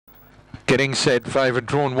Getting set, favourite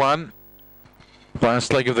drawn 1.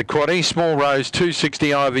 Last leg of the quaddie. Small Rose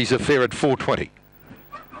 260, Ivy's Affair at 420.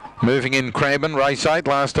 Moving in Craben, race 8,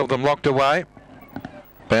 last of them locked away.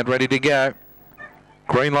 About ready to go.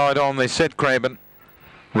 Green light on, they're set, Craben.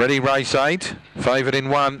 Ready, race 8, favourite in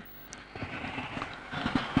 1.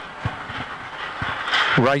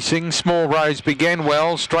 Racing, Small Rose began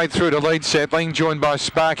well, straight through to lead settling, joined by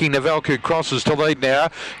Sparky Navelk, who crosses to lead now.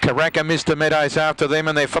 Karaka, Mr Meadows after them,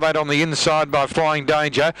 and they're followed on the inside by Flying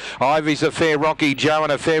Danger. Ivy's Affair, Rocky Joe,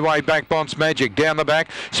 and a fairway back, Bonds Magic. Down the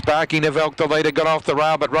back, Sparky Navelk, the leader, got off the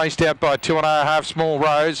rail, but raced out by 2.5, Small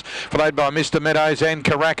Rose, followed by Mr Meadows and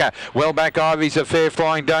Karaka. Well back, Ivy's Affair,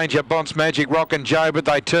 Flying Danger, Bonds Magic, Rock and Joe, but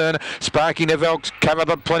they turn. Sparky Navelk's covered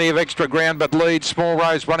up plenty of extra ground, but leads. Small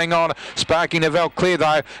Rose running on. Sparky Navelk clear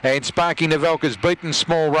though, and Sparky Navelk has beaten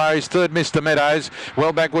Small Rose. Third, Mr Meadows.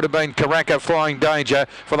 Well back would have been Karaka, Flying Danger,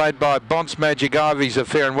 followed by Bonds Magic, Ivy's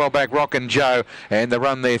Affair, and well back Rock and Joe, and the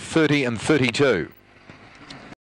run there 30 and 32.